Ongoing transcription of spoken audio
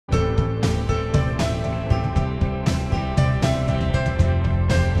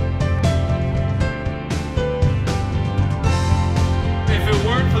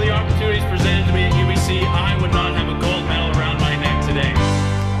would not have a gold medal around my neck today.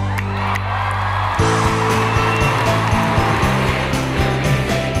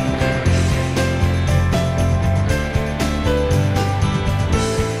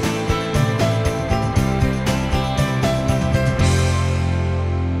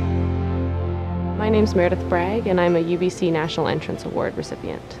 My name's Meredith Bragg, and I'm a UBC National Entrance Award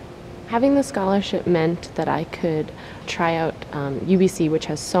recipient. Having the scholarship meant that I could try out UBC, which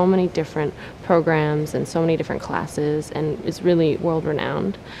has so many different programs and so many different classes and is really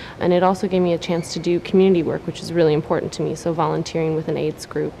world-renowned. And it also gave me a chance to do community work, which is really important to me, so volunteering with an AIDS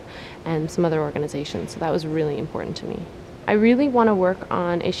group and some other organizations, so that was really important to me. I really want to work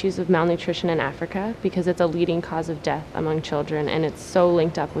on issues of malnutrition in Africa because it's a leading cause of death among children, and it's so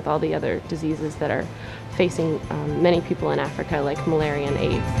linked up with all the other diseases that are facing many people in Africa, like malaria and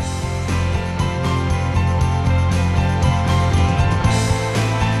AIDS.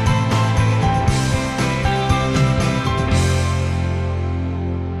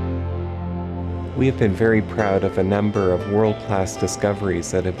 We have been very proud of a number of world-class discoveries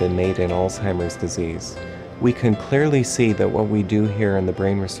that have been made in Alzheimer's disease. We can clearly see that what we do here in the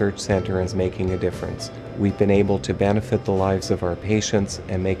Brain Research Center is making a difference. We've been able to benefit the lives of our patients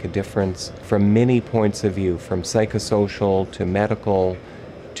and make a difference from many points of view, from psychosocial to medical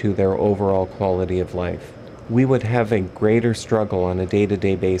to their overall quality of life. We would have a greater struggle on a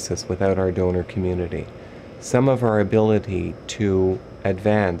day-to-day basis without our donor community. Some of our ability to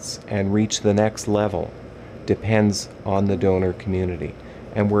advance and reach the next level depends on the donor community,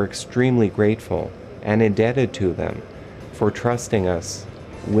 and we're extremely grateful and indebted to them for trusting us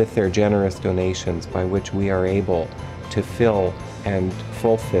with their generous donations by which we are able to fill and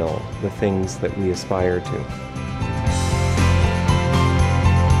fulfill the things that we aspire to.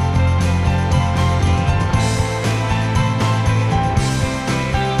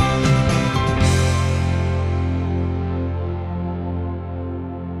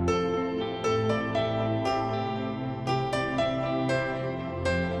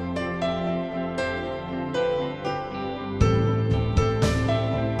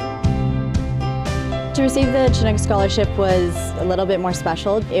 To receive the Chinook Scholarship was a little bit more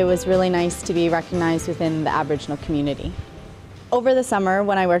special. It was really nice to be recognized within the Aboriginal community. Over the summer,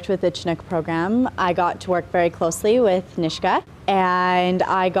 when I worked with the Chinook program, I got to work very closely with Nishka, and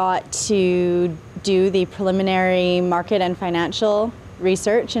I got to do the preliminary market and financial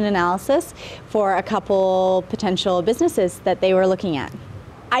research and analysis for a couple potential businesses that they were looking at.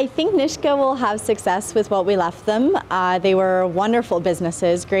 I think Nishka will have success with what we left them. They were wonderful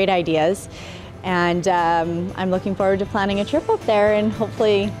businesses, great ideas. And I'm looking forward to planning a trip up there and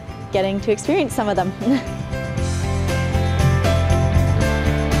hopefully getting to experience some of them.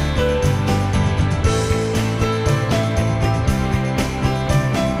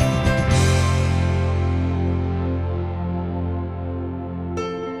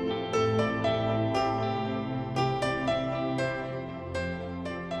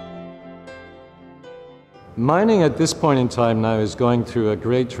 Mining at this point in time now is going through a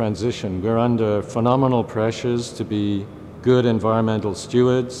great transition. We're under phenomenal pressures to be good environmental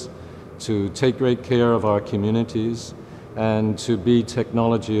stewards, to take great care of our communities, and to be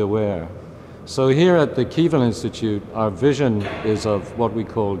technology aware. So here at the Keevil Institute, our vision is of what we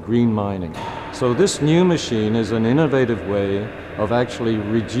call green mining. So this new machine is an innovative way of actually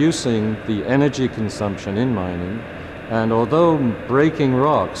reducing the energy consumption in mining. And although breaking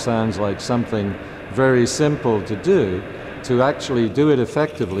rock sounds like something very simple to do, to actually do it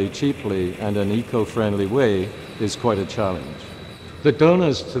effectively, cheaply, and an eco-friendly way is quite a challenge. The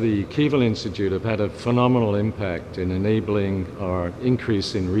donors to the Keevil Institute have had a phenomenal impact in enabling our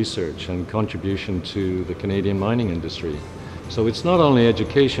increase in research and contribution to the Canadian mining industry. So it's not only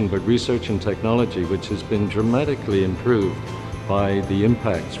education, but research and technology, which has been dramatically improved by the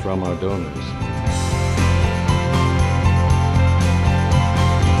impacts from our donors.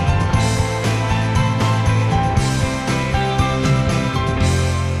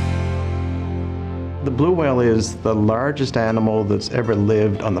 The blue whale is the largest animal that's ever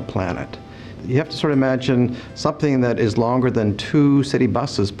lived on the planet. You have to sort of imagine something that is longer than 2 city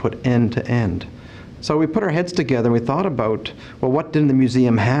buses put end to end. So we put our heads together and we thought about, well, what didn't the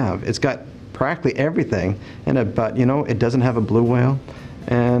museum have? It's got practically everything in it, but you know, it doesn't have a blue whale.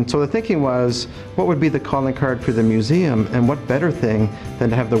 And so the thinking was, what would be the calling card for the museum, and what better thing than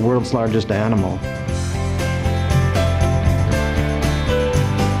to have the world's largest animal?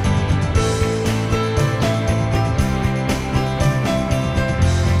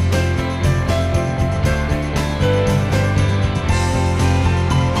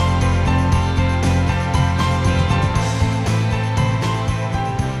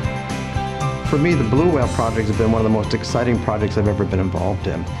 For me, the blue whale projects have been one of the most exciting projects I've ever been involved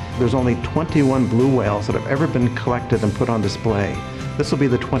in. There's only 21 blue whales that have ever been collected and put on display. This will be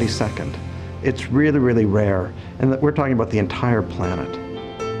the 22nd. It's really, really rare, and we're talking about the entire planet.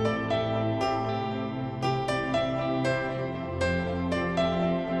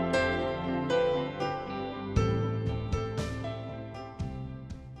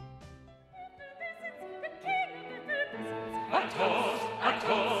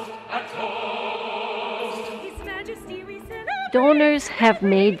 Donors have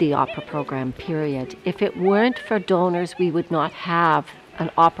made the opera program, period. If it weren't for donors, we would not have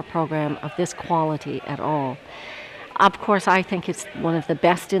an opera program of this quality at all. Of course, I think it's one of the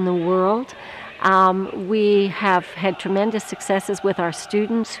best in the world. We have had tremendous successes with our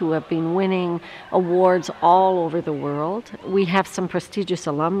students who have been winning awards all over the world. We have some prestigious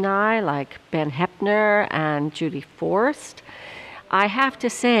alumni like Ben Heppner and Judy Forrest. I have to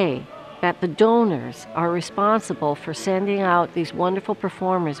say that the donors are responsible for sending out these wonderful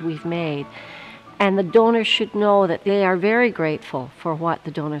performers we've made. And the donors should know that they are very grateful for what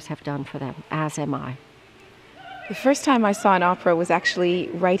the donors have done for them, as am I. The first time I saw an opera was actually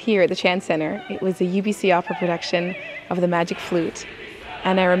right here at the Chan Center. It was a UBC Opera production of The Magic Flute.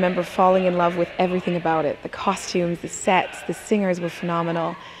 And I remember falling in love with everything about it. The costumes, the sets, the singers were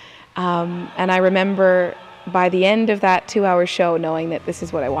phenomenal. And I remember by the end of that 2-hour show knowing that this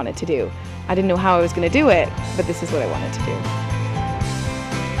is what I wanted to do. I didn't know how I was going to do it, but this is what I wanted to do.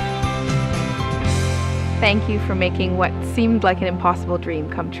 Thank you for making what seemed like an impossible dream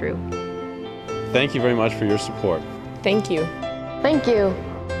come true. Thank you very much for your support. Thank you. Thank you.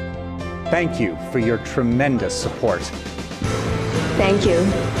 Thank you for your tremendous support. Thank you.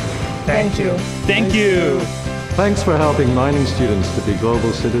 Thank you. Thank you. Thanks for helping mining students to be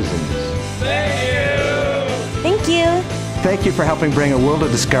global citizens. Thank you. Thank you for helping bring a world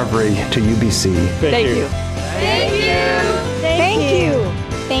of discovery to UBC. Thank you. Thank you. Thank you.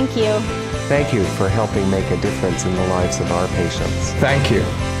 Thank you. Thank you for helping make a difference in the lives of our patients. Thank you.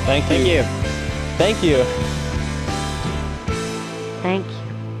 Thank you. Thank you.